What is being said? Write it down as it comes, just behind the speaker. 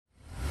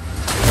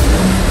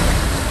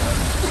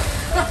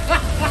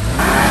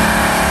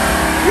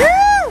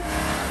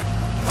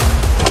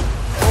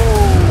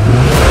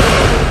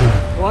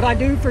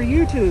do for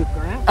YouTube,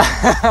 Grant?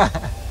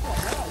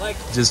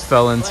 Just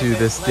fell into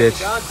this ditch.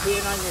 God's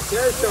being on your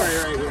territory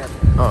right here.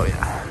 Oh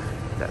yeah,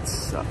 that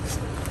sucks.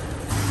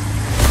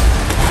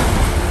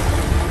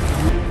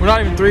 We're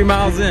not even 3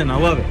 miles in. I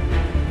love it.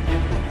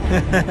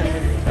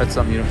 That's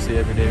something you don't see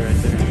every day right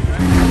there.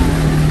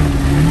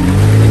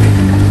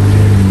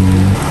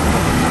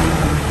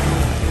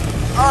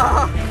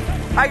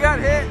 I got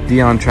hit.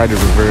 Dion tried to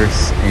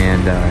reverse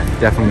and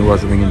definitely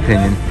was a wing and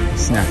pinion.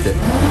 Snapped it.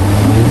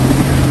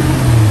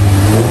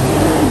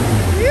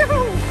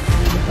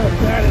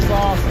 That is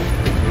awesome.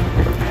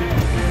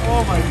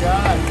 Oh my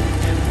God.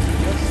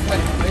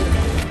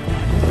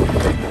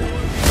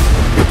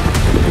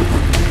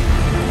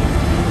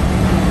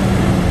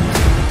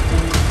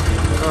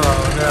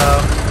 Oh no.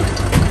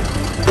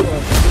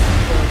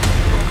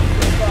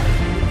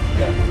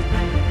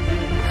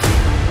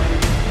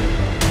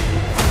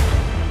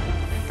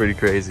 Pretty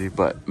crazy,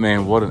 but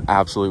man, what an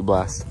absolute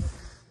blast.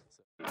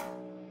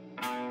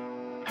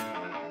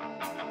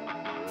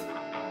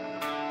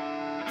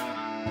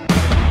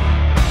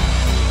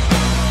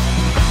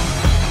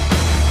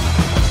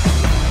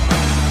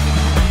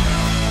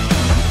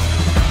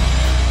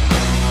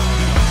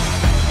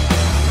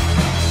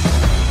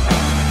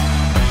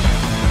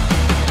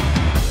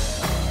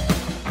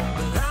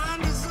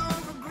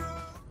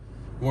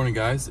 Morning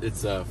guys,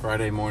 it's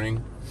Friday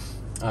morning.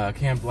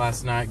 Camped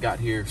last night, got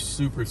here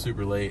super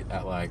late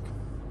at I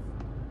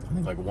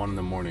think 1 in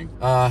the morning.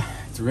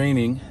 It's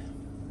raining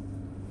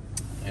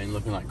and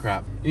looking like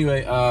crap.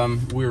 Anyway,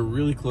 we're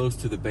really close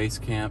to the base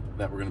camp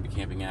that we're gonna be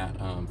camping at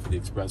for the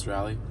Express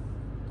Rally.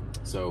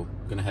 So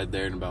I'm gonna head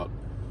there in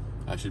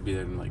I should be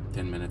there in like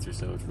 10 minutes or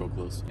so. It's real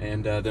close.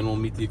 And then we'll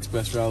meet the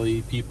Express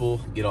Rally people,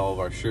 get all of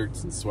our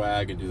shirts and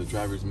swag, and do the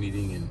driver's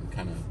meeting and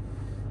kind of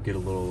get a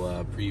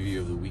little preview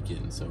of the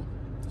weekend. So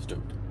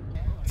stoked.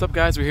 What's up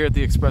guys, we're here at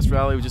the Express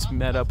Rally. We just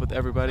met up with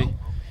everybody.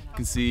 You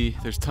can see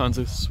there's tons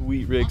of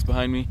sweet rigs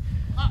behind me.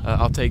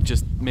 I'll take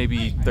just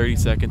maybe 30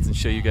 seconds and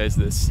show you guys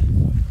this.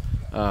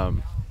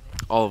 All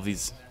of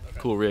these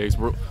cool rigs.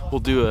 We'll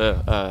do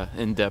a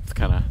in-depth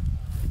kind of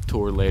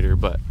tour later,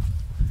 but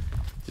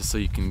just so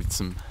you can get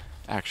some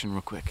action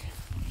real quick.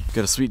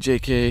 Got a sweet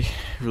JK,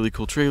 really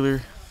cool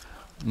trailer,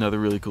 another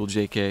really cool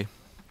JK,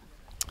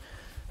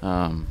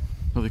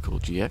 really cool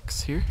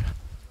GX here.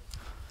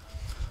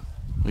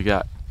 We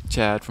got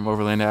Chad from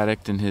Overland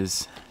Addict and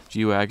his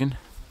G Wagon.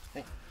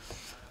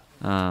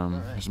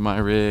 There's my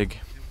rig.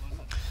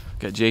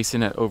 Got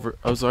Jason at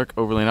Ozark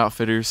Overland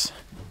Outfitters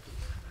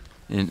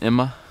in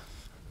Emma.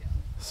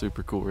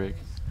 Super cool rig.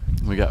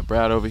 We got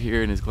Brad over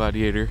here in his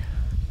Gladiator.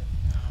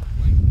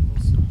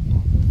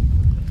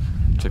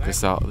 Check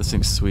this out. This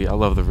thing's sweet. I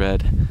love the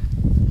red.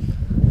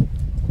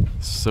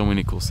 So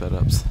many cool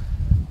setups.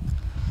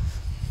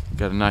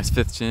 Got a nice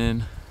 5th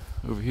gen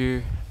over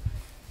here.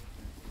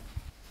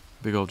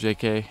 Big old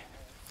JK.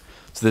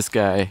 So this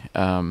guy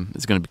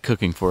is going to be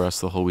cooking for us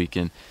the whole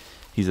weekend.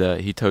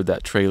 He towed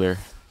that trailer,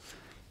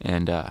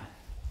 and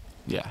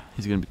yeah,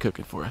 he's going to be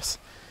cooking for us.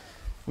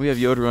 We have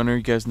Yoda Runner.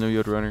 You guys know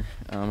Yoda Runner.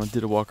 I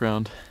did a walk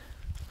around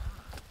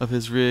of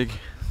his rig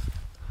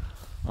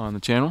on the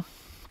channel,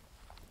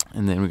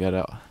 and then we got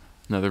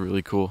another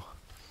really cool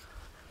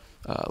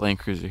Land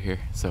Cruiser here.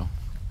 So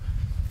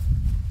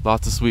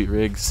lots of sweet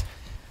rigs.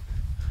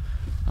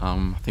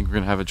 I think we're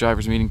gonna have a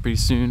driver's meeting pretty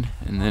soon,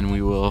 and then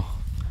we will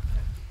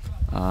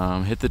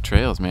hit the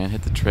trails, man.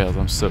 Hit the trails.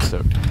 I'm so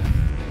stoked.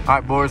 All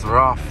right, boys, we're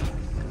off.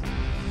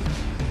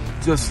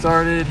 Just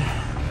started.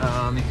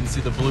 You can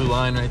see the blue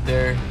line right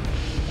there.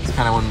 It's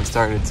kind of when we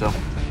started, so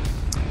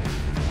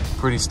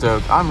pretty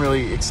stoked. I'm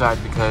really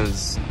excited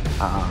because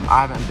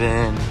I haven't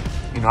been,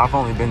 I've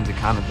only been to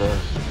kind of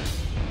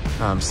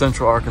the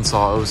central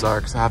Arkansas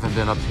Ozarks. I haven't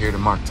been up here to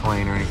Mark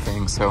Twain or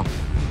anything, so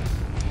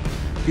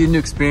be a new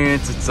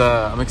experience. It's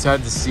I'm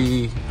excited to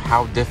see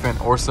how different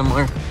or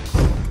similar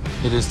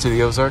it is to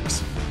the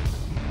Ozarks,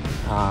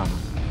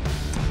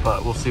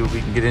 but we'll see what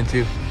we can get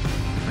into.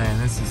 Man,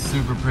 this is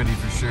super pretty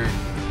for sure.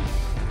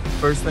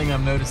 First thing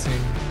I'm noticing,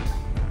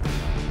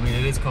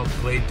 it is called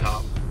Glade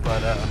Top,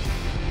 but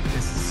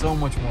this is so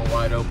much more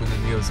wide open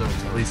than the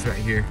Ozarks, at least right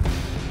here.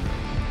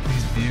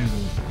 These views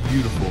are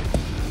beautiful.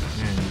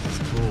 Man,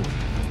 this is cool.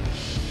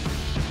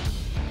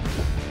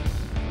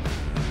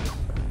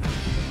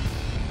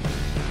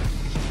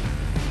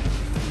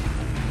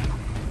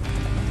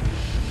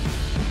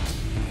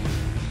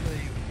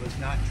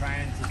 Not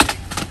trying to take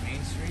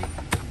Main Street.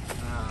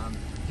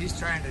 He's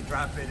trying to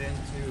drop it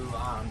into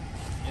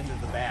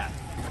the bath.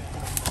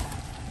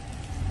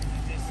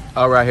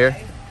 Oh, right here?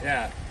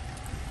 Yeah.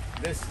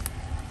 This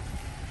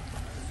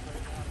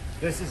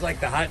is like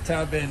the hot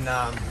tub in.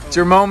 It's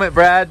your moment,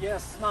 Brad.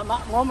 Yes, my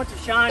moment to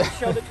shine to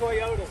show the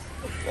Toyotas.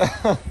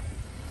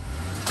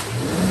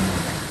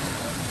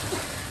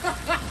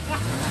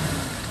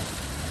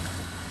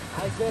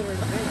 I said it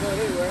didn't go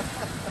anywhere.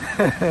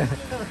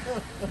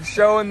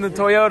 Showing the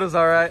Toyotas,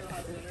 all right.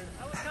 That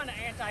was kind of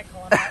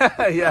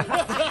anticlimactic. Yeah.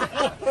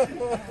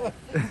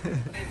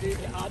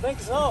 I think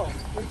so.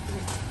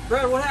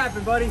 Brad, what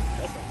happened, buddy?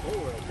 That's a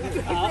hole right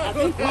there. I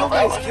think you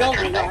guys killed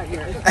me right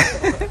here.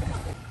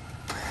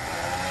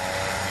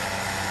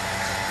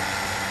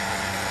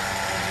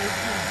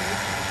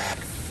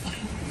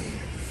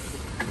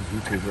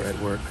 YouTuber at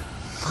work.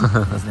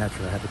 His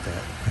natural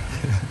habitat.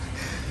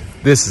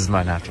 This is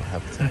my natural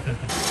habitat.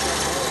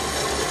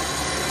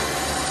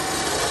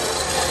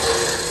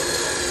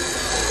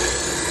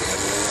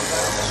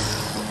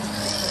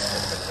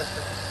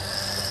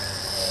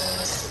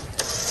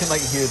 You can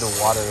like hear the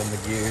water in the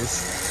gears.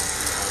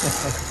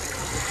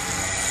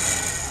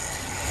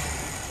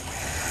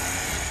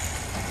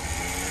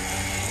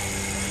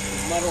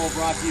 Metal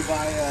brought to you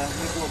by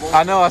Nicola.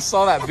 I know, I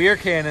saw that beer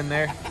can in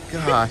there.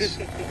 Gosh.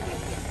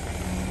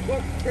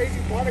 What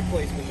crazy product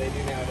placement they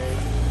do nowadays.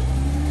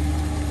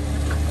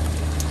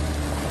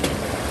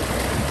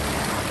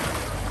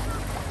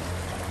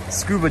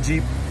 Scuba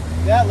Jeep.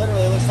 That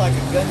literally looks like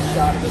a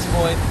gunshot at this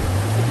point.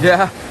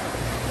 Yeah.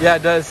 Yeah,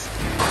 it does.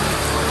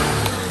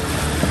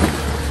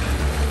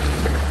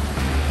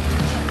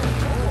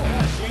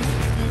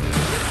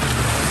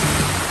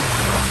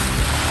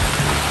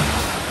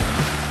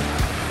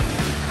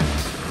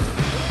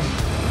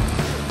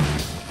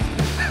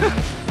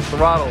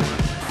 Throttle.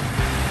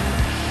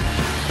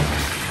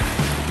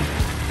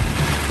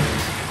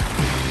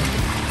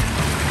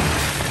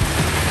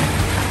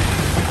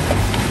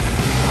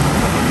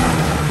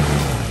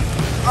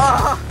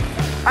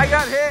 I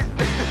got hit.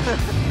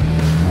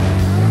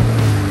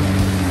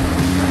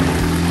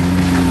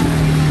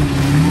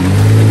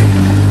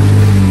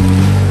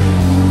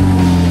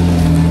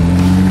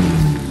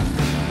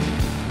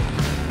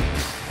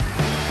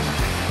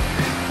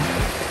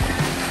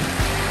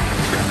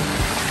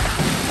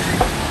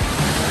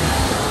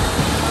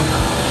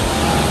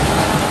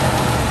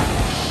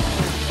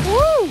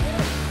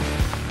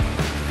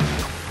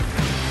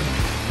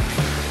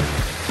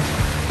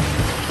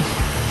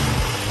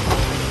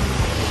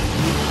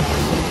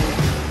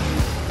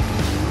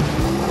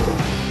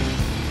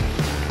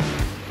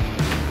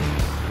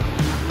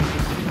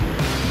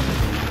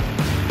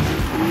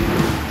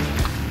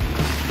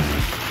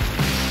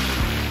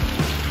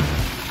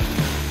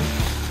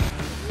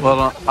 Well,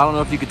 I don't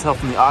know if you could tell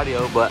from the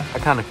audio, but I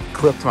kind of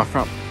clipped my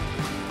front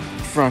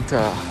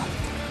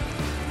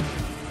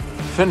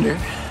fender.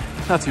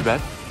 Not too bad.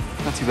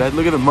 Not too bad.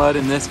 Look at the mud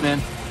in this, man.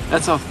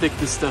 That's how thick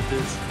this stuff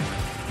is.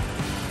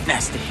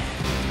 Nasty.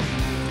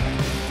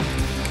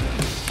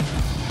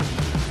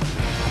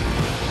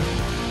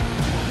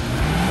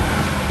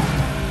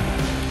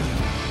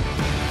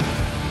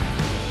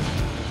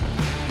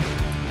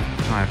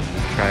 I have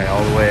to try it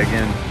all the way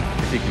again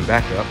if he can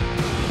back up.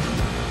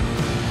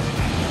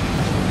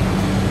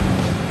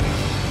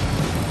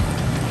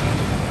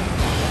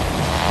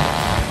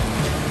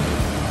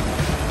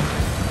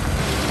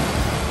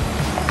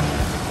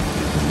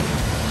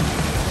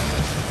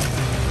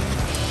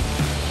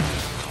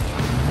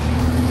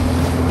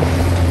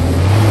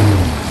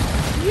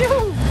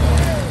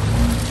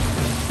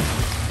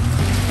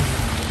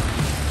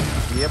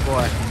 Yeah,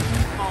 boy.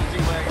 Come on, G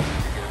Wagon.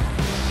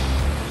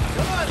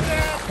 Come on,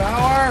 man.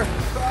 Power!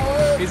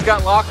 Power. He's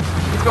got lock.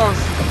 He's going.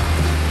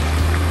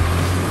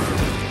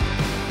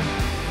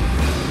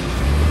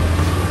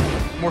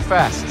 More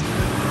fast.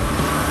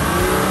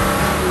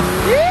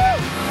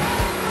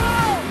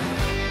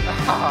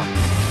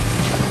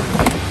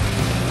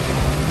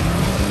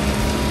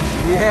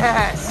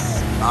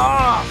 Yes!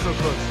 Oh, so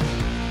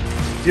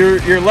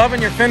close. You're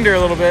loving your fender a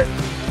little bit.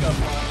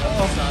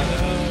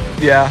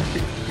 Yeah,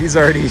 he's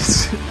already.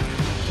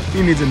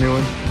 He needs a new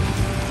one.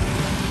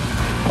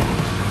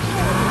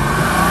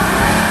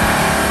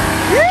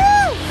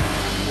 Woo!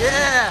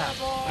 Yeah!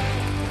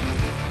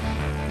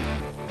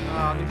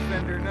 Oh, new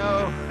fender,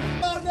 no.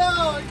 Oh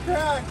no, it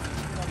cracked.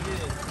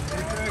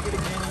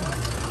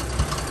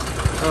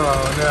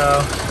 Oh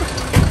no.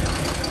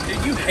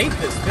 Dude, you hate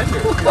this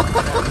fender.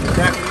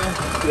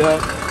 Yeah.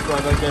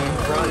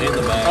 Front and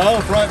the back.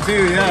 Oh, front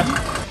too, yeah.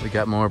 We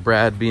got more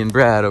Brad being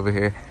Brad over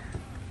here.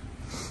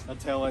 That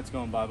taillight's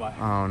going bye-bye.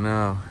 Oh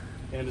no.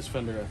 And his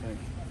fender, I think.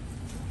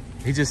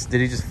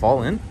 Did he just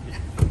fall in?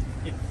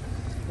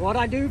 What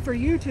I do for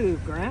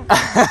YouTube, Grant?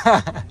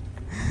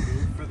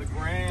 For the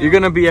gram. You're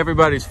gonna be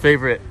everybody's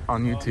favorite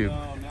on YouTube.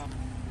 Oh, no, no.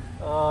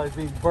 Oh, he's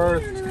being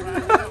birthed.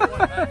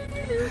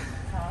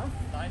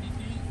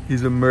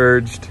 He's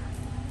emerged.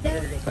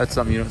 That's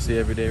something you don't see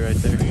every day right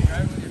there.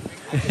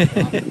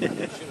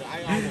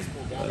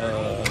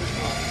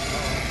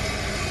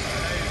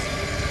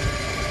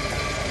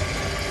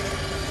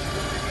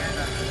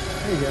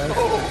 There you go.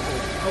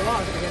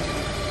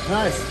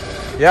 Nice.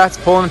 Yeah, it's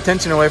pulling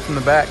attention away from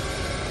the back.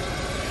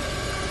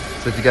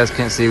 So if you guys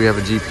can't see, we have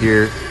a Jeep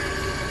here,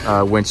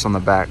 winch on the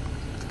back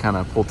to kind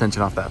of pull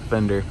tension off that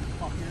fender.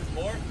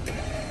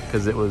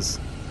 Because it was,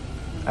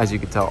 as you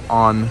could tell,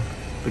 on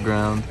the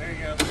ground. There you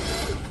go.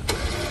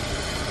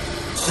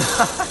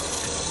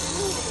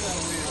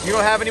 You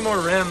don't have any more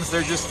rims,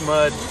 they're just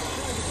mud.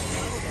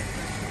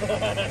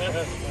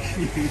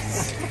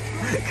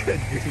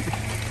 Good dude.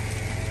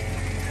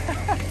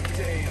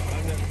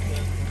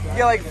 You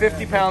get like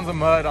 50 pounds of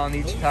mud on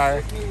each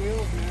tire.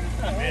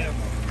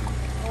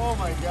 Oh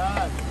my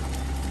God.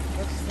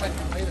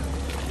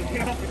 You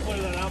have to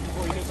clear that out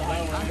before you hit the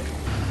highway.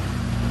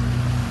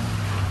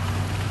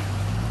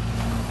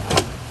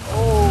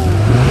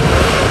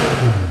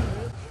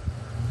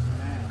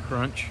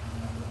 Crunch.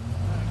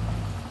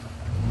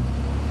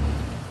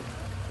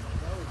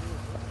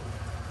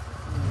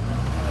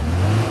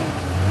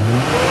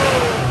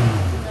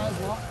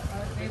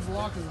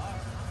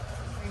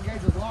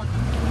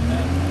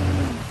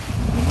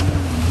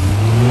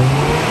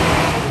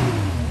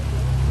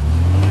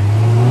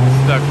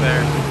 Stuck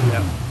there.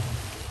 Yep.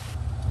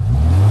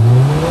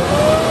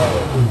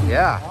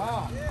 Yeah.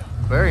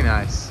 Very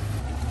nice.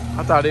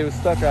 I thought he was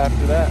stuck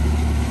after that.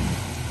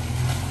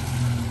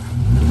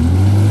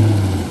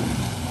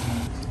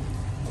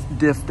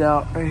 Diffed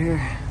out right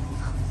here.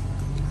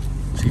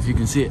 See if you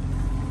can see it.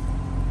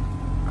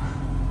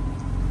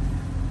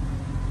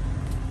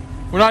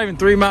 We're not even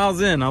 3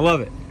 miles in. I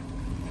love it.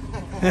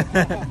 There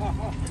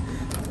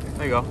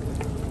you go.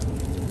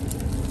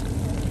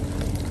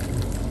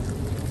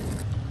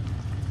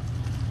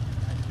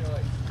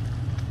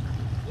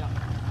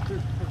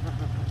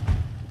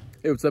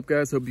 Hey, what's up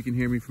guys? Hope you can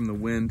hear me from the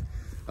wind.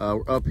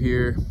 We're up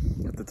here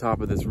at the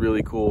top of this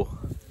really cool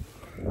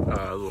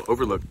little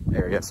overlook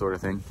area sort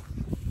of thing.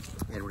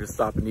 And we're just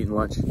stopping and eating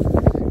lunch.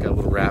 Got a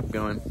little wrap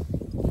going.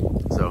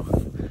 So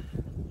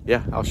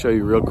yeah, I'll show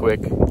you real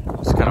quick.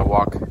 Just kind of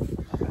walk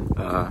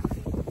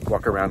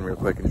around real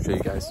quick and show you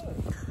guys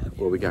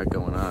what we got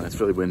going on. It's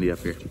really windy up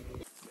here.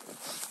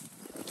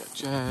 Got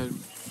Chad.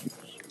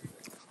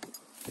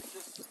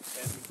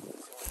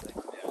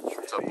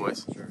 What's up,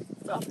 boys?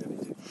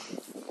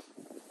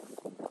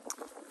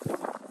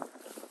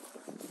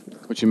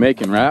 What you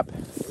making, wrap?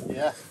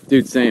 Yeah.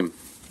 Dude, same.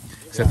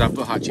 Except I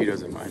put hot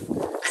Cheetos in mine.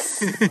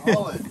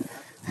 Solid.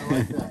 I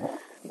like that.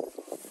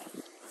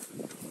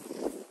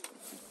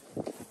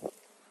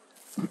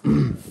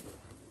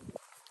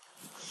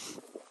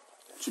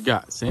 What you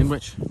got?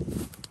 Sandwich?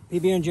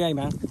 PB&J,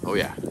 man. Oh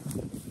yeah.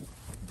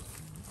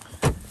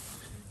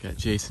 Got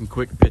Jason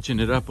quick pitching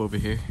it up over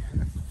here.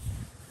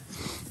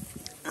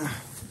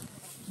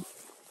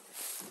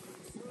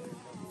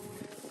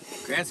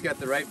 Grant's got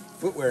the right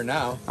footwear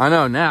now. I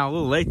know now, a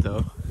little late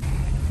though.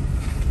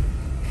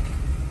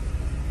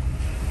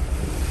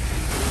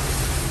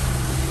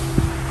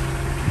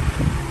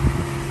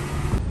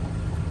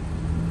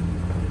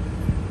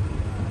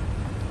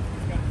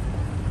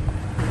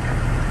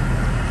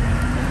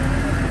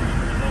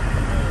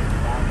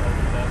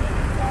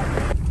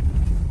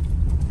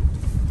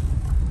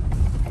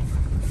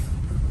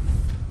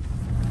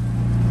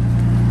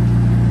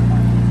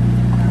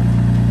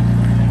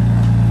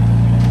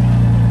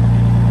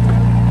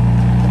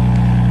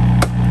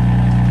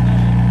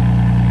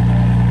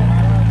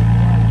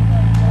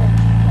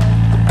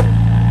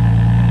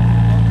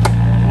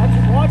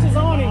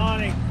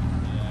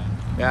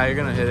 Yeah, you're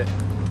gonna hit it.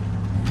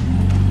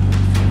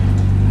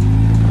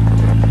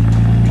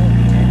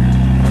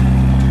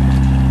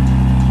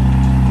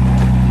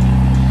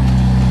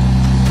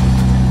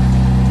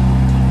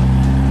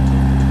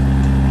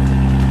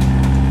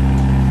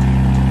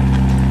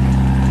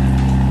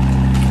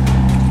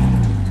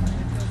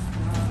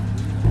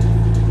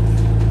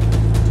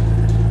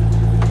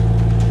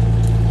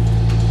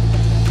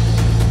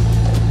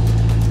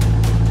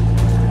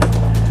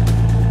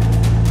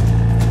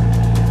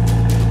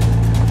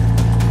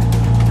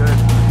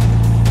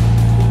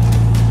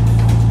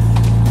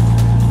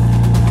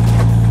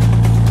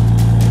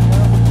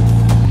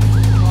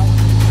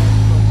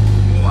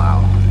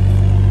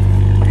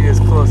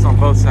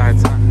 Both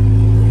sides, huh?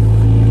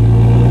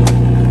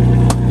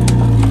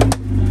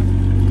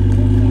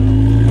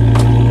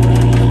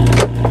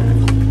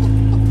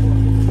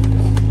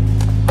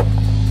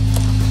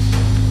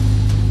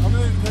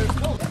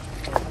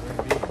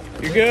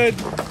 You're good.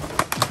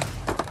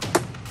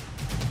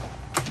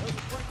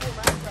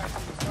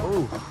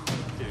 Oh,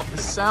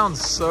 this sounds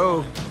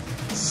so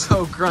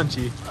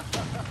crunchy.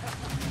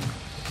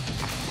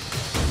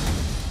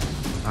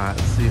 All right,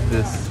 let's see if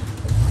this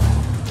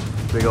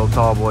big old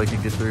tall boy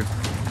can get through.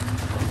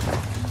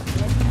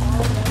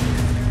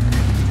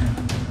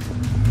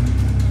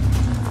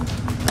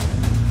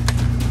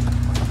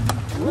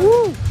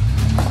 Woo!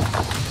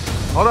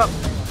 Hold up,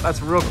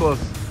 that's real close.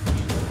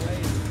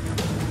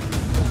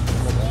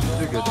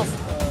 Too good.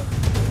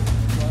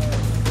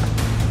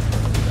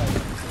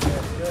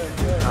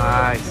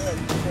 Nice.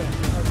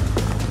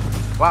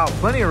 Wow,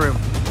 plenty of room.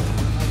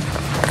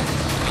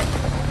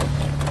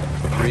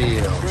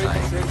 Real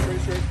tight.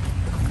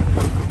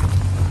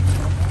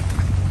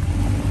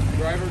 Straight.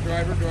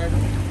 Driver.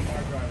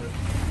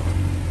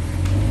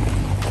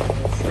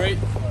 Straight.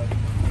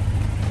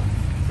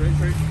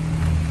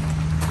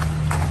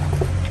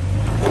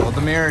 Hold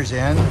the mirrors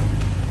in.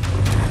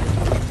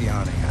 Keep the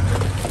awning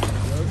out.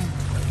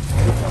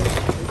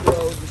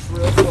 Just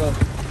real slow.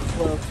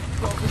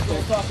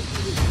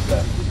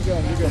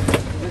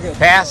 You're good.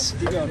 Pass.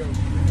 Keep going.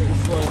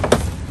 Just slow.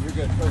 You're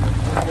good. Perfect.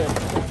 You're good.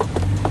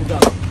 Good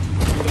job.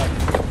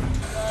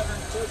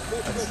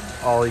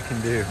 all he can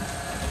do.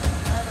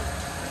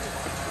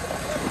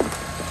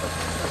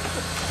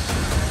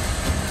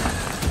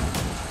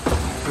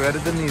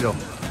 Threaded the needle.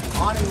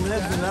 Awning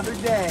lives another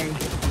day.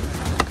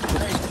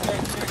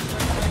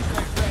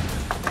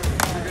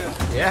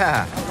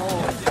 Yeah.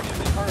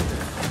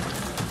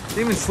 Didn't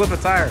even slip a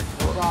tire.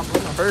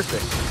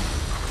 Perfect.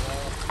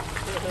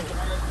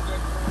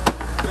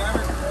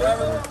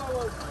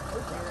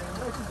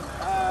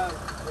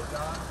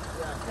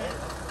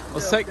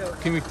 Let's take.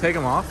 Can we take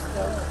them off?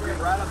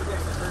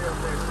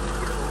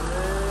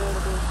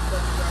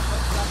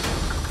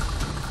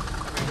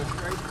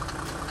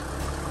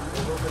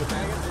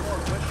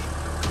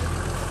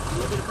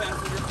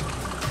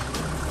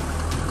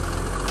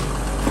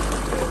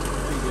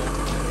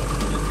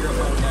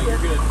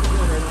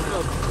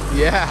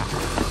 Yeah.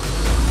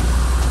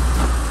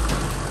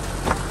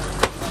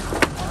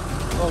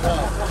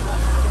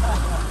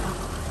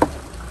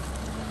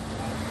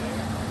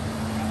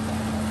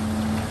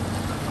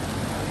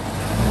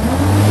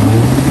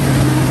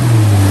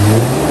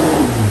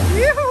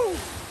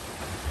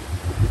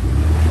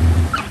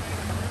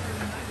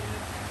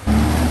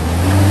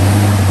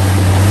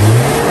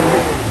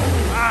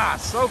 Ah,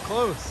 so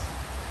close.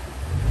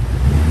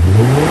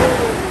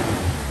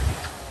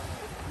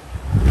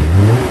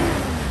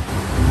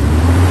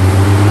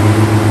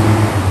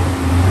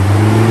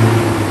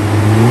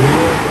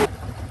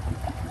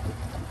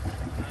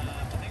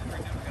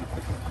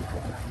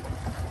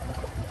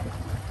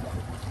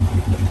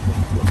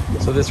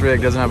 So this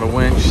rig doesn't have a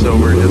winch, so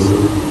we're just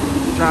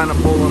trying to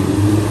pull him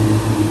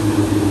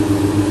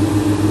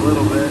a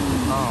little bit.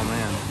 Oh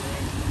man.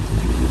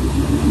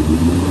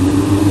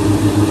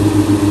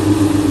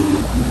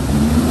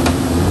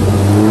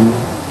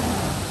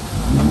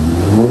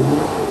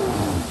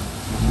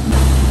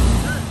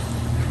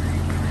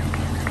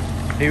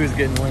 He was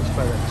getting winched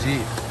by that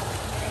Jeep.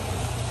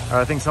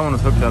 I think someone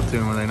was hooked up to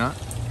him, were they not?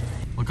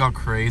 Look how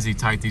crazy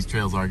tight these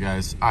trails are,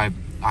 guys. I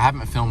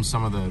haven't filmed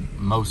some of the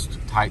most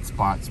tight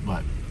spots,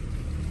 but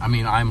I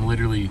mean, I'm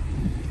literally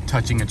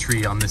touching a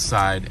tree on this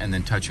side and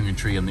then touching a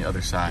tree on the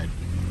other side,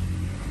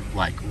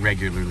 like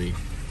regularly.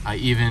 I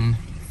even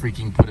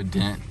freaking put a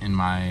dent in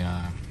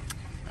my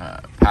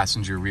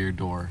passenger rear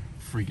door.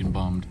 Freaking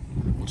bummed.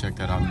 We'll check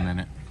that out in a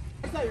minute.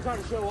 We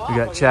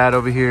got Chad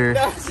over here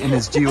in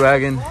his G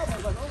Wagon.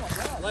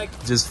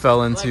 Just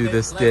fell into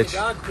this ditch.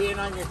 Dog peeing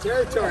on your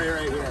territory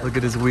right here. Look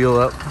at his wheel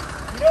up.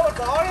 You know what's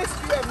honest?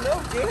 You have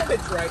no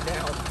damage right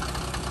now.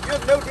 You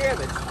have no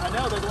damage. I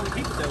know, they're going to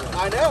keep it that way.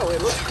 I know,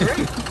 it looks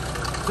great.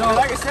 So,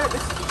 like I said,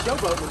 this is a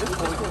showboat at this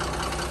point. Okay.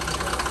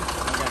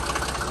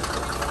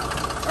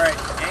 Alright,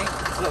 Hank.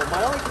 So, my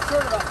only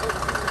concern about this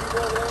is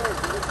over there.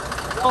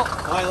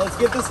 Alright, let's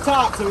get this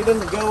top so he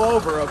doesn't go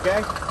over,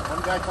 okay?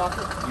 One guy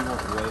talking? You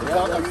want to wait?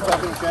 Are you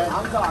talking, Chad?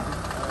 I'm talking.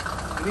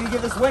 We need to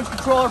get this winch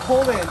controller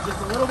pulled in just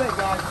a little bit,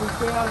 guys. Please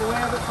stay out of the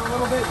way of it for a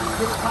little bit. Just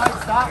get it tight.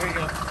 Stop. There you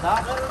go.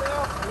 Stop. No.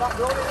 I'm not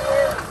going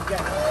anywhere. Okay.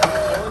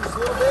 Going just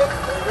a little bit.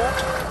 There you go.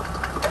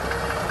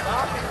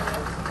 Stop.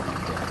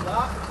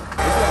 Stop.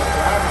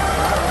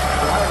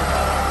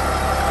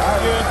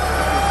 Good.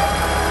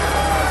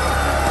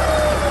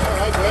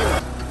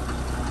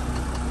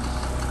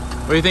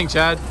 What do you think,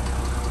 Chad?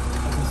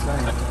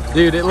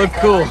 Dude, it looked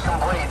cool.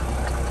 I'm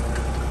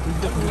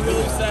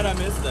really sad I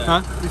missed that.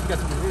 Huh?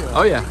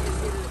 Oh yeah.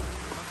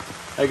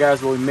 Hey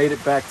guys, well we made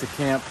it back to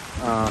camp,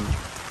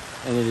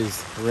 and it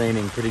is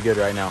raining pretty good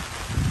right now.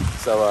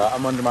 So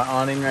I'm under my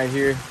awning right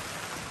here,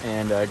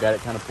 and I got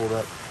it kind of pulled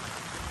up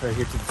right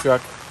here to the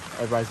truck.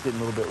 Everybody's getting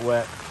a little bit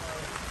wet,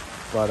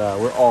 but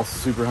we're all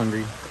super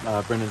hungry.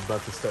 Brendan's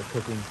about to start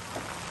cooking.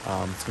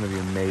 It's gonna be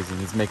amazing.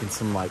 He's making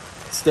some like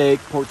steak,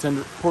 pork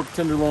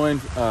tenderloin,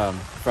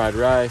 fried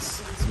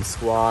rice, some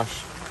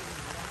squash.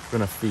 We're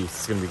gonna feast.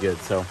 It's gonna be good.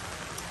 So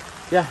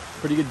yeah,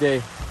 pretty good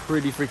day.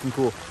 Pretty freaking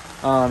cool.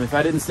 If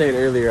I didn't say it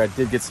earlier, I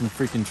did get some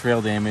freaking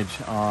trail damage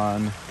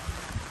on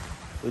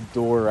the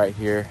door right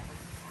here.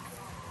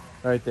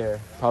 Right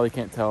there. Probably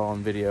can't tell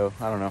on video.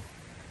 I don't know.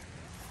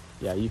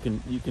 Yeah, you can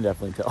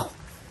definitely tell.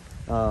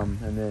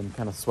 And then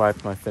kind of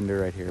swiped my fender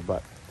right here.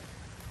 But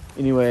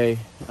anyway,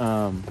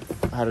 I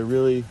had a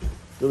really,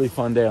 really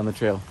fun day on the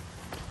trail.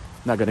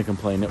 Not gonna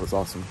complain. It was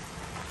awesome.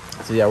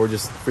 So yeah, we're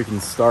just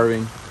freaking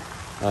starving.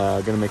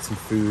 Gonna make some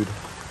food.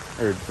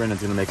 Or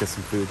Brendan's gonna make us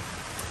some food.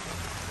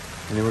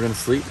 And then we're gonna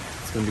sleep.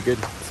 It's gonna be good.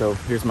 So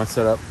here's my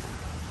setup.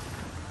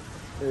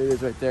 There it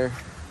is right there.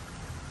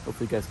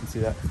 Hopefully you guys can see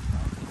that.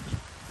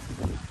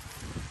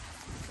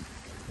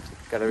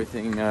 Got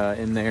everything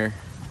in there.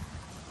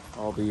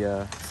 All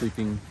the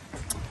sleeping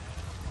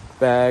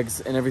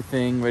bags and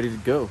everything ready to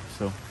go.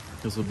 So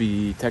this will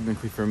be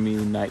technically for me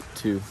night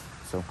 2.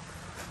 So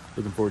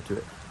looking forward to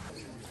it.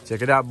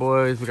 Check it out,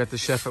 boys. We got the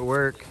chef at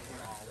work.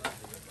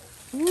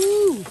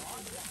 Woo!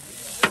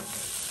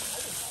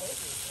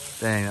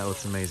 Dang, that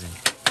looks amazing.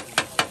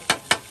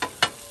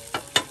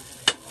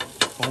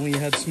 If only you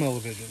had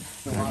smell-o-vision.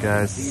 All right,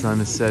 guys, the sun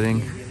is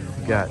setting.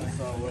 We got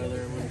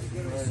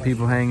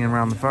people hanging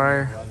around the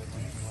fire.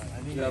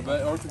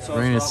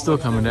 Rain is still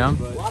coming down.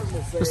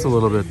 Just a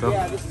little bit though.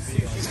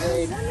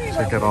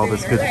 Check out all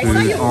this good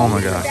food. Oh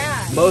my gosh.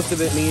 Most of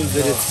it means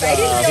that it's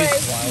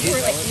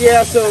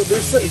yeah. So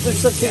there's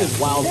such thing as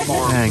wild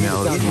farm. Dang, that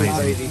looks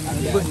amazing.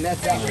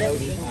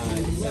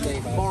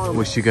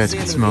 Wish you guys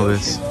could smell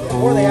this.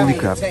 Holy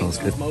crap, smells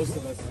good. All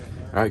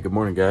right, good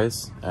morning,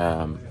 guys.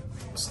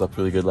 Slept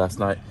really good last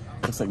night.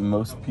 Looks like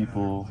most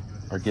people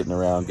are getting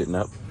around, getting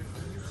up.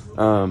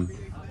 I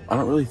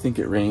don't really think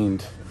it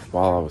rained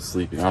while I was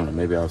sleeping. I don't know,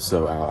 maybe I was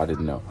so out I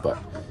didn't know, but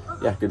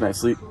yeah, good night's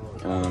sleep.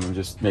 I'm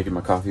just making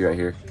my coffee right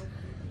here.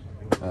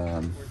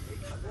 I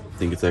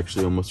think it's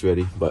actually almost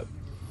ready, but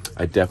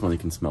I definitely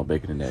can smell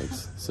bacon and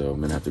eggs, so I'm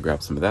gonna have to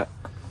grab some of that.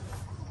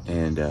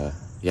 And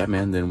yeah,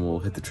 man, then we'll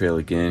hit the trail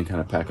again, kind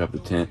of pack up the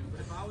tent.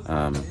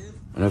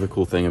 Another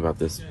cool thing about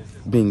this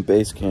being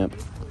base camp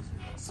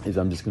is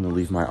I'm just gonna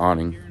leave my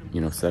awning,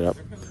 you know, set up.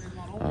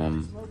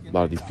 A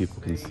lot of these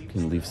people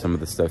can leave some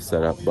of the stuff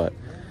set up, but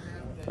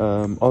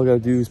all I gotta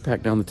do is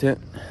pack down the tent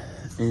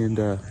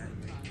and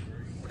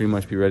pretty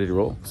much be ready to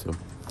roll. So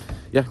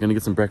yeah, gonna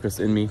get some breakfast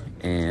in me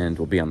and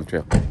we'll be on the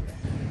trail.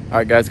 All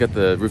right, guys, got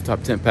the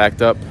rooftop tent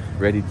packed up,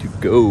 ready to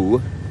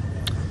go.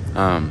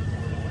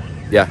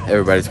 Yeah,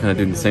 everybody's kind of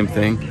doing the same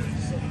thing.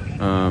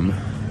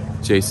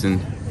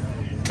 Jason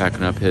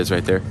packing up his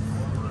right there.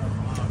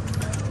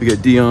 We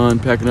got Dion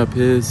packing up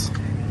his.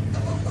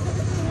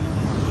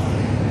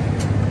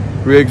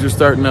 Rigs are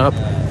starting up,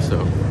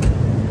 so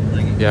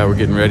yeah, we're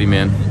getting ready,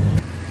 man.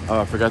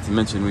 I forgot to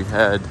mention we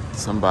had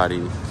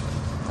somebody,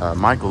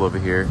 Michael over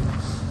here,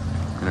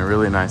 in a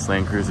really nice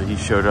Land Cruiser. He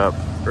showed up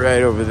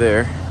right over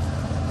there.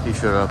 He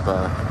showed up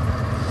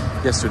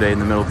yesterday in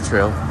the middle of the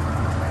trail.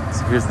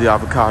 So here's the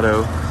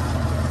avocado.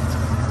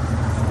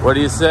 What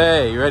do you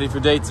say? You ready for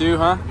day 2,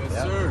 huh? Yes,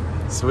 sir.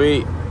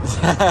 Sweet.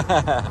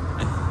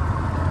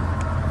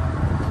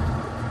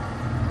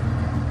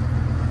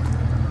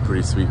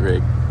 Pretty sweet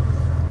rig.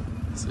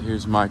 So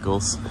here's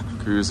Michael's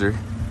cruiser.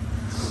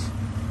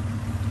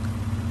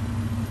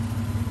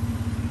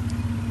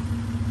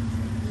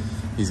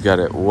 He's got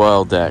it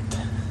well decked.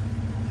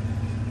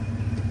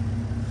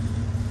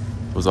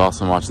 It was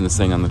awesome watching this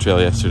thing on the trail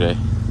yesterday.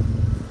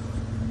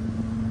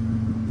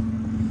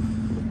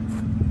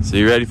 So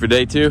you ready for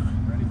day 2? Ready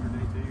for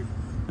day 2.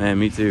 Man,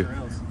 me too.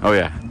 Oh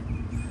yeah.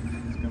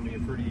 It's gonna be a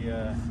pretty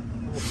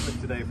little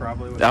slick today,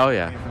 probably. Oh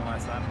yeah. From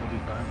last time, we'll be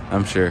fine.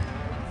 I'm sure.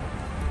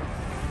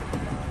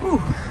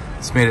 Whew.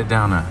 Just made it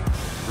down a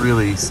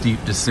really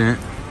steep descent.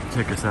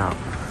 Check us out.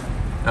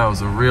 That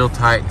was a real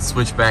tight,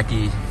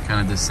 switchbacky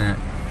kind of descent.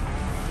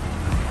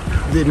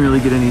 Didn't really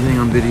get anything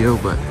on video,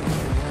 but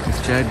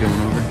it's Chad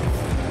going over.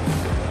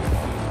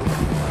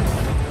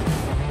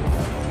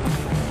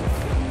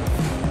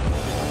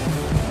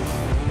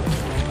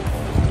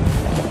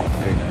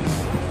 Very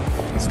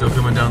nice. Still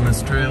coming down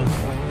this trail.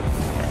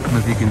 I don't know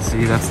if you can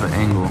see, that's the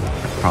angle.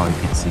 Probably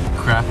can't see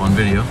crap on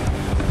video.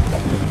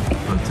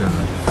 But yeah,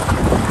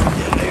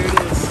 there it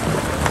is.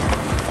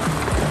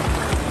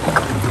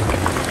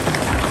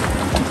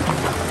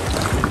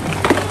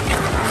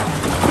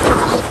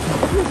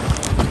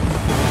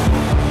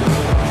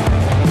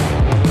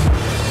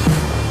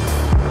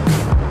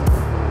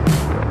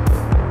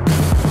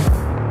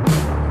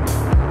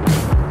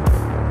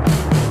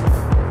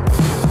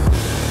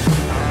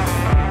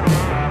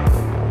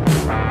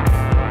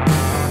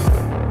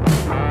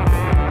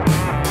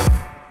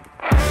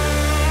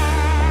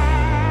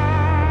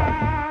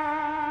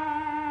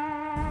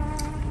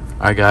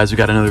 Alright guys, we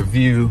got another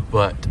view,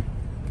 but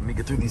let me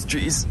get through these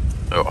trees.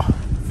 Oh,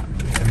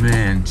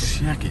 man,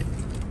 check it.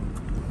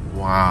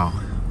 Wow.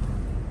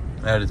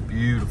 That is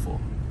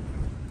beautiful.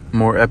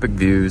 More epic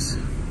views.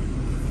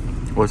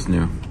 What's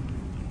new?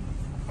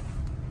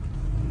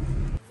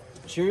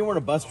 Sure you weren't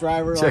a bus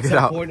driver Check at it some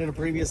out. point in a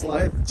previous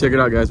life? Check it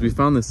out, guys. We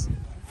found this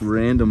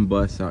random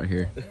bus out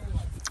here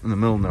in the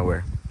middle of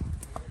nowhere.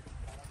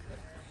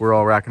 We're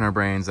all racking our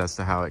brains as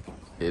to how it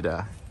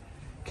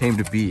came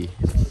to be.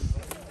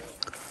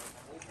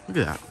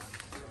 Look at that.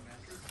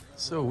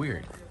 So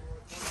weird.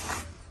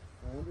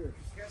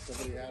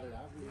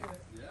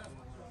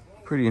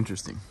 Pretty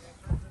interesting.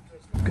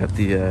 Got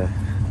the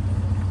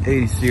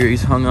 80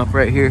 series hung up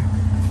right here.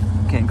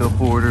 Can't go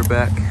forward or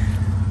back.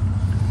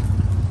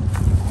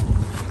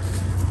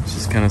 It's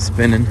just kind of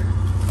spinning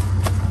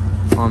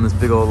on this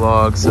big old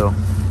log. So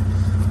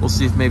we'll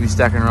see if maybe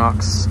stacking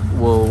rocks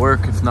will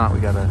work. If not, we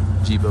got a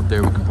Jeep up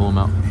there. We can pull them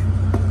out.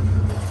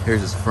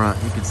 Here's his front.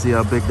 You can see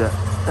how big that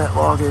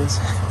log is.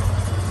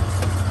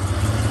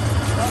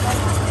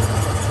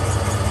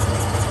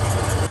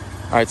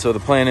 All right, so the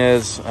plan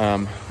is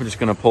we're just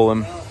gonna pull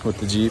him with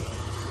the Jeep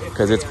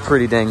because it's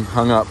pretty dang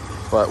hung up,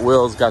 but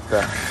Will's got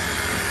the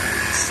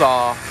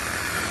saw.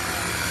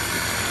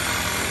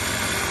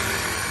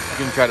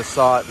 You can try to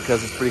saw it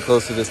because it's pretty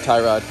close to this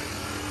tie rod.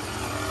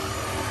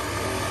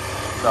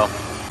 So.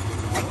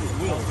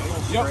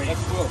 Yep,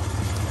 that's Will.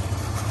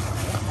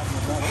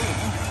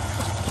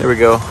 There we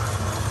go.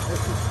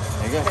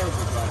 There you go.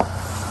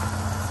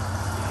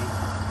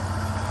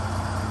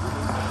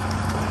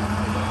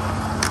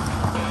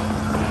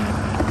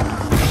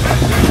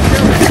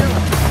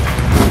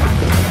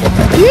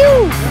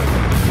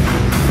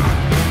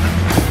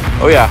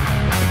 Oh yeah.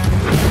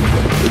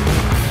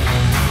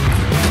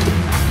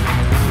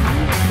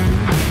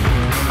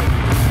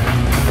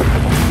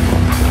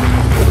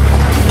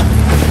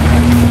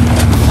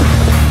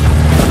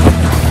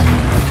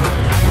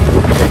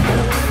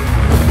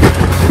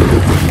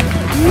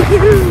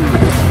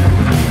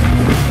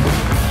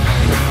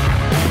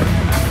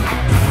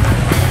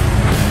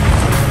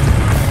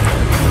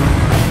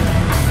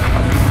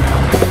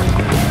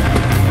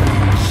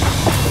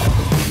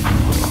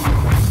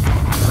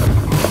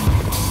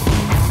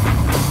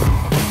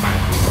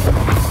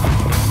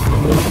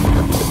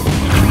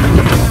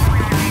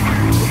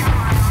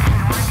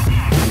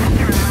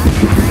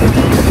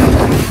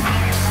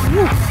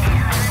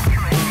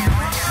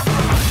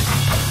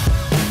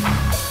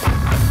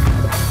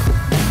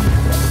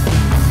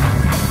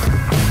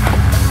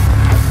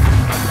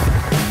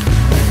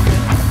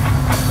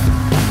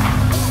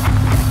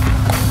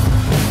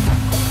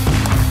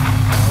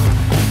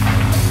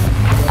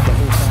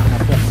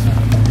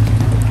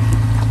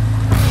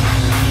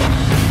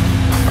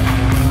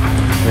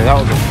 That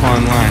was a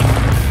fun line.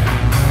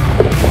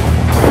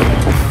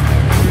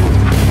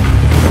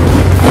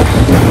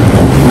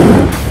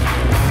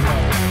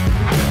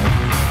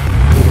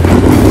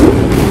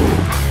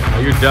 Oh,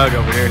 you're Doug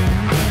over here.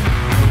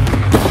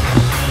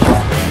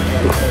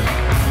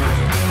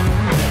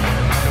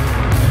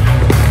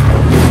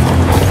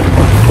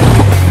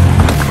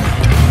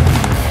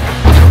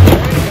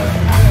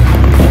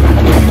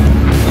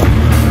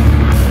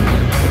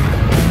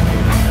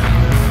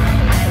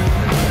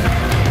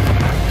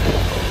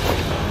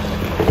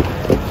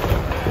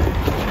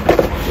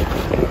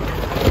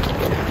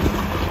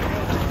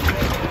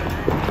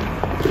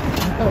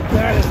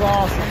 That is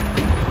awesome.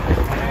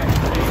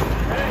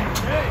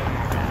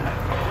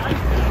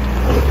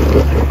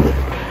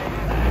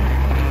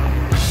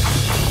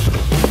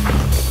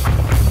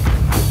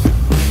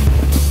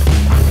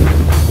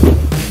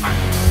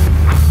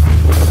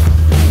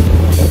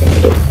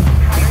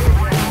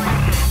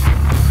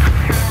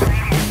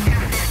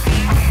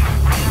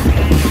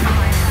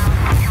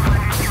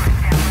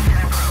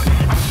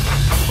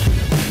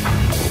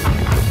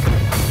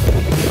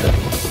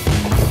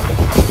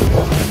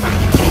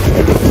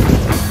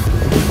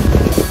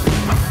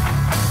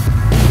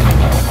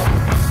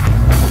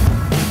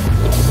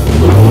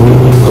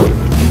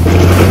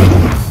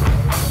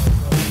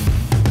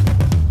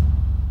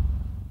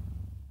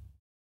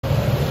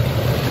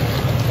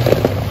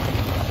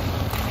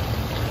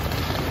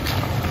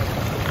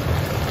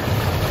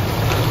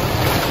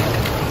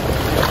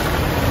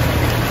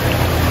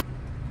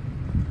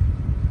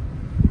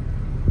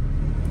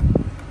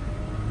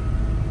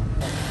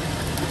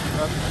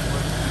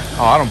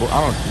 Oh, I don't,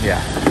 yeah.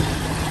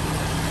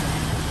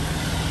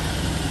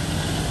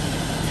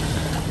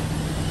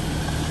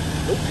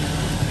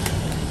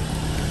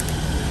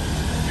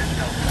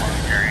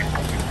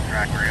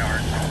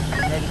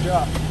 Nice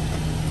job.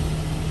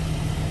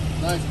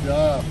 Nice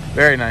job.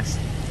 Very nice.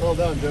 Well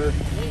done, Dirk.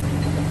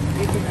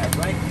 Keeping that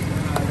right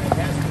that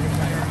passenger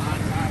tire on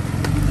top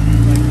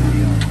like the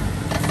wheel.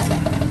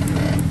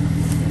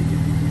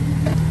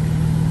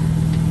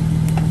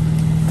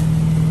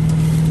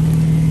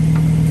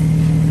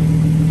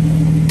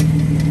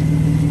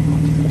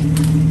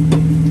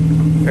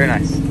 Very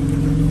nice.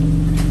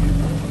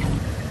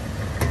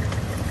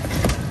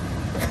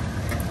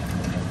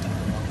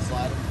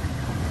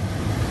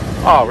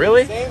 Oh,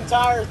 really? Same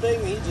tire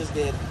thing he just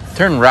did.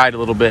 Turn right a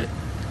little bit.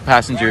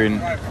 Passenger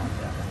and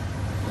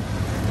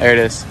there it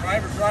is.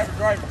 Driver.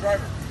 There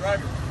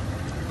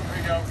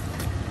you go.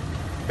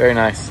 Very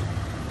nice.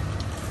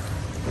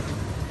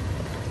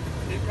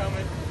 Keep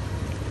coming.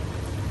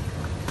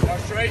 Now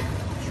straight.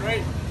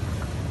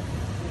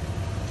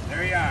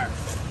 There you are.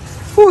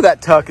 Whew,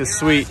 that tuck is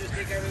sweet. Just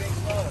take everything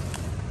slow.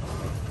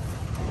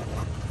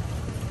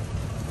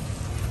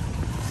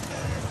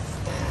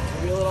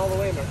 Wheel it all the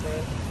way, my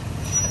friend.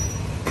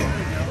 There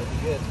you go.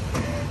 Good.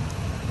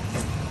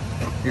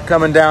 You're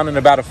coming down in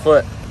about a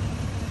foot.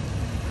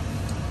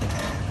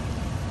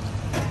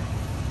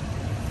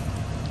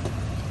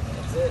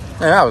 That's it.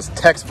 Man, that was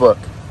textbook.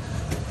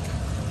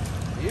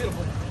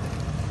 Beautiful.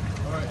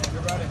 All right,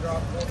 you're about to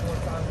drop one more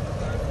time.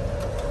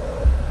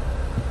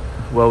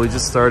 Well, we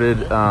just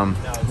started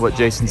what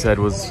Jason said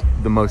was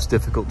the most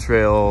difficult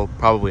trail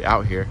probably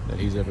out here that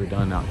he's ever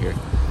done out here.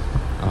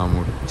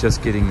 We're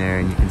just getting there,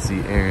 and you can see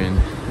Aaron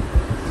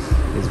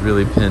is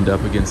really pinned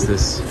up against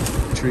this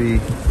tree.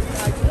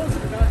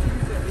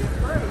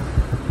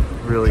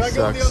 Really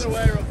sucks.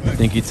 I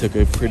think he took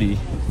a pretty...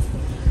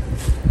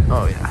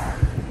 Oh yeah,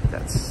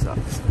 that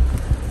sucks.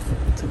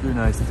 Took a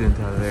nice dent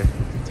out of there.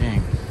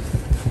 Dang.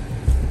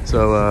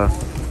 So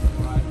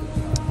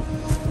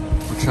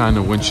we're trying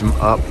to winch him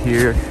up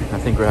here. I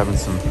think we're having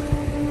some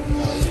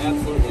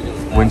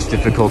winch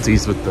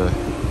difficulties with the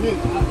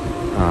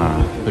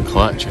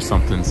clutch or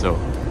something. So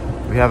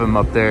we have him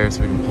up there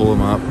so we can pull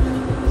him up.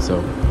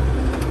 So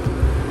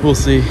we'll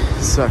see.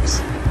 Sucks.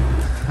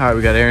 All right,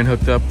 we got Aaron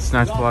hooked up,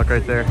 snatch block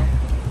right there.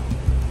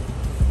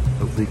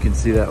 Hopefully you can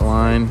see that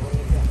line.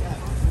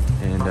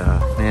 And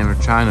man, we're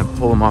trying to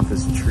pull him off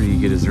this tree,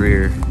 get his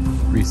rear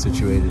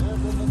resituated.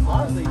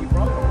 Honestly, you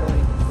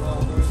probably,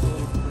 well, there's a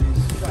little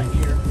grease right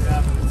here.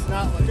 Yeah, but it's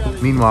not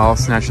like... Meanwhile,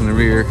 snatching the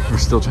rear, we're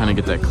still trying to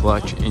get that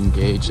clutch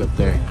engaged up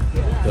there.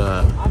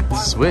 The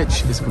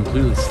switch is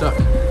completely stuck.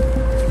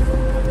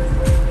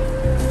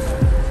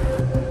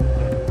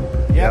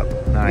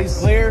 Yep, nice.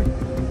 He's clear.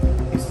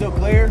 He's still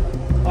clear.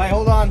 All right,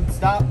 hold on.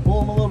 Stop.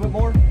 Pull him a little bit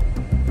more.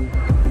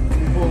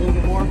 Can you pull a little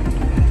bit more?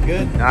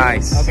 Good.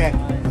 Nice. Okay.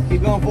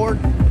 Keep going forward.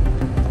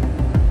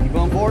 Keep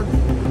going forward.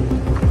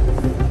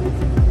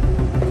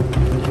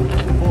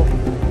 Pull.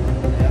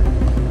 Yep.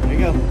 There you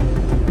go.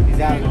 He's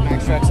out of it.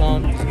 Max Track's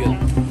on. He's good.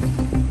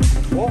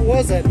 What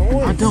was that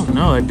noise? I don't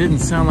know. It didn't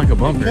sound like a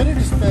bumper. Could have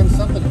just been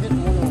something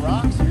hitting one of the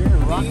rocks. You're in a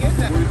rock.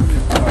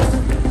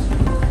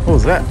 What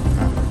was that?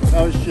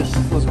 I was just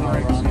flipping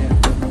around.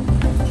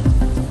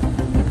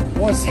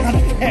 What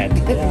sounded that?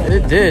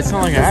 It did. It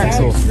sounded like an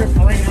axle.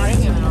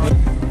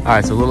 All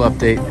right, so a little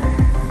update.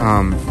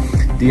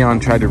 Dion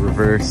tried to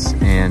reverse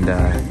and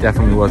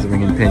definitely was a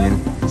ring and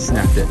pinion. He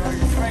snapped it.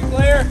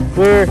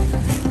 Clear.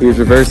 He was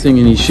reversing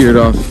and he sheared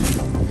off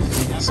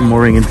some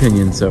more ring and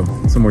pinion, so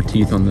some more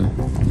teeth on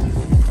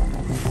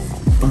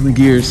the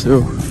gears.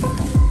 So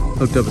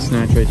hooked up a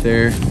snatch right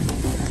there.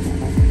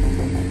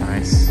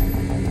 Nice.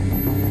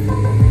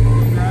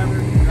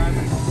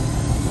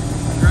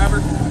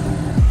 Driver.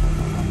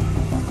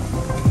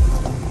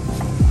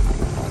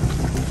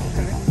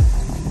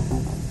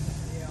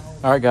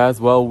 All right, guys.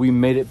 Well, we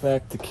made it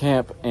back to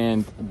camp,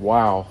 and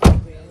wow,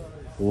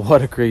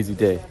 what a crazy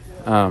day.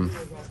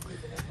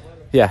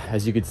 Yeah,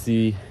 as you could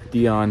see,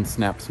 Dion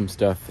snapped some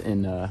stuff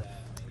in the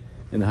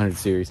 100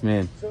 series,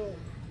 man.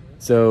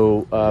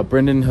 So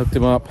Brendan hooked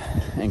him up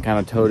and kind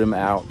of towed him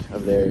out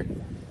of there,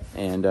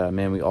 and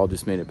man, we all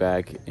just made it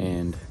back,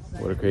 and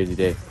what a crazy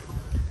day.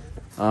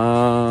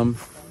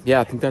 Yeah,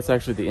 I think that's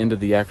actually the end of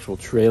the actual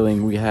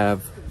trailing we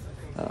have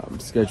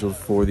scheduled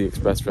for the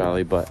Express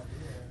Rally, but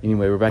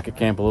anyway, we're back at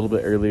camp a little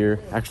bit earlier,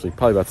 actually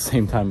probably about the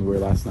same time we were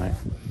last night.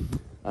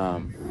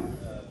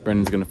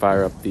 Brendan's gonna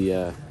fire up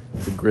the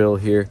grill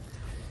here,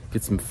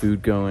 get some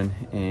food going,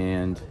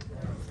 and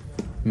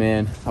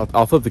man,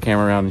 I'll flip the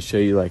camera around and show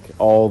you like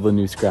all the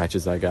new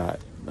scratches I got.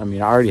 I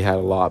mean, I already had a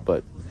lot,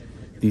 but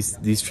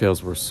these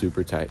trails were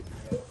super tight.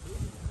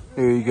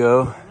 Here you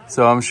go.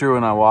 So I'm sure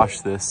when I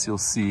wash this, you'll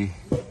see,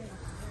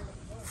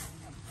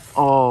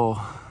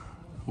 oh,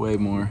 way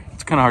more.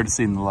 It's kind of hard to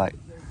see in the light,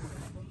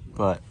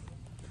 but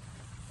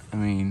I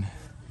mean,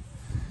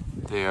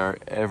 they are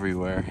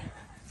everywhere.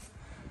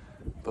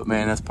 But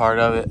man, that's part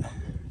of it.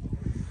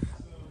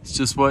 It's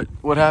just what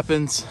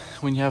happens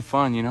when you have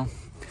fun, you know?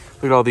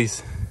 Look at all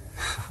these.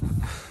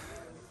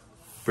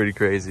 Pretty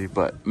crazy,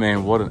 but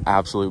man, what an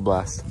absolute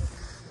blast.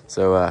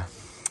 So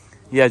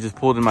yeah, I just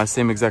pulled in my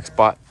same exact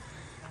spot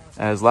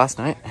as last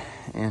night,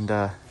 and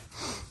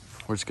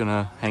we're just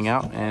gonna hang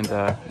out and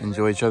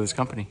enjoy each other's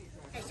company.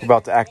 We're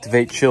about to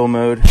activate chill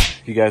mode.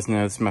 You guys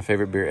know this is my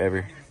favorite beer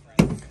ever.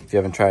 If you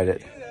haven't tried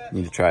it, you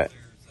need to try it.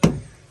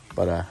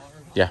 But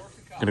yeah,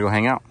 gonna go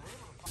hang out.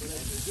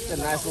 Got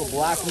a nice little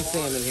blackened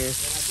salmon here.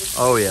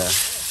 Oh yeah.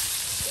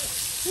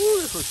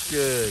 Ooh, this looks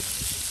good.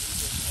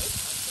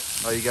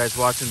 Oh, you guys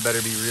watching better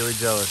be really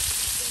jealous.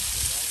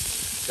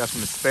 Got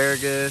some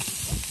asparagus,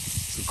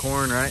 some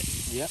corn, right?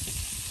 Yep.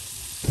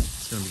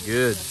 It's gonna be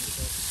good.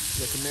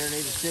 Got some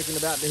marinated chicken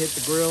about to hit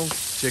the grill.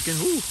 Chicken,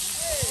 woo.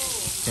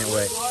 Can't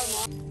wait.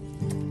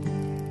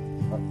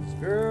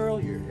 Girl,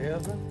 you're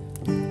heaven.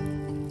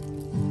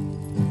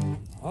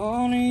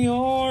 Honey,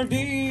 you're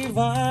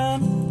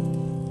divine.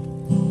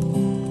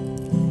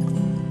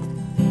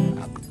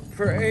 I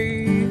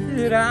pray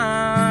that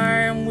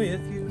I am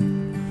with you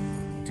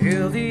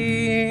till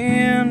the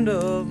end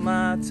of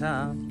my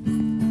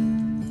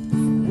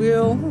time.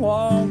 We'll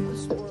walk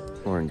this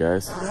world. Morning,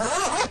 guys.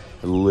 I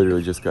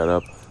literally just got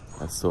up.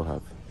 I still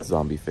have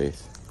zombie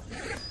face,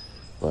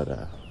 but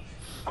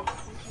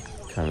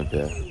kind of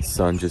the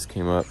sun just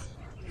came up.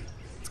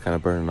 It's kind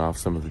of burning off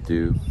some of the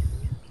dew.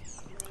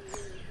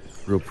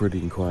 Real pretty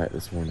and quiet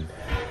this morning.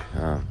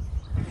 A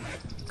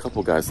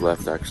couple guys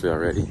left actually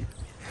already,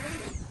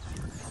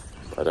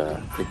 but I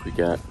think we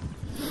got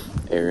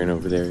Aaron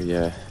over there.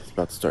 Yeah, he's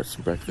about to start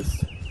some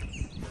breakfast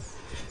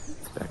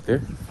back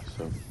there.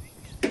 So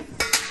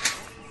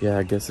yeah,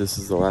 I guess this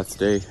is the last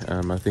day.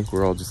 I think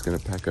we're all just gonna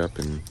pack up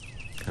and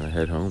kind of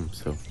head home.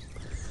 So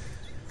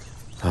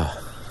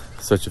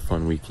such a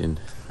fun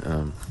weekend.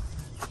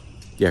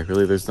 Yeah,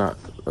 really there's not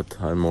a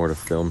ton more to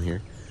film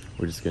here.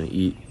 We're just gonna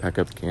eat, pack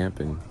up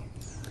camp, and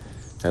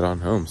head on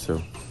home.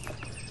 So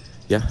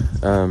yeah,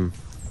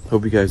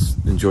 hope you guys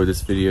enjoyed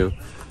this video.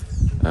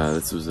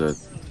 This was an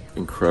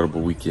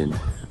incredible weekend.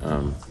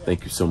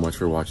 Thank you so much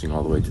for watching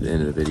all the way to the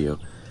end of the video.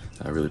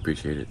 I really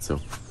appreciate it. So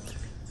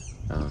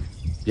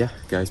yeah,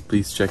 guys,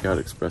 please check out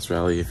Express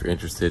Rally if you're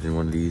interested in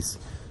one of these.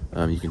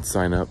 You can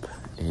sign up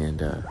and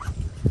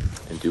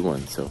do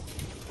one. So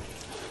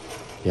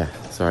yeah,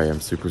 sorry I'm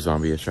super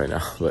zombie-ish right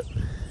now, but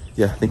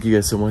yeah, thank you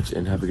guys so much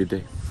and have a good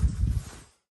day.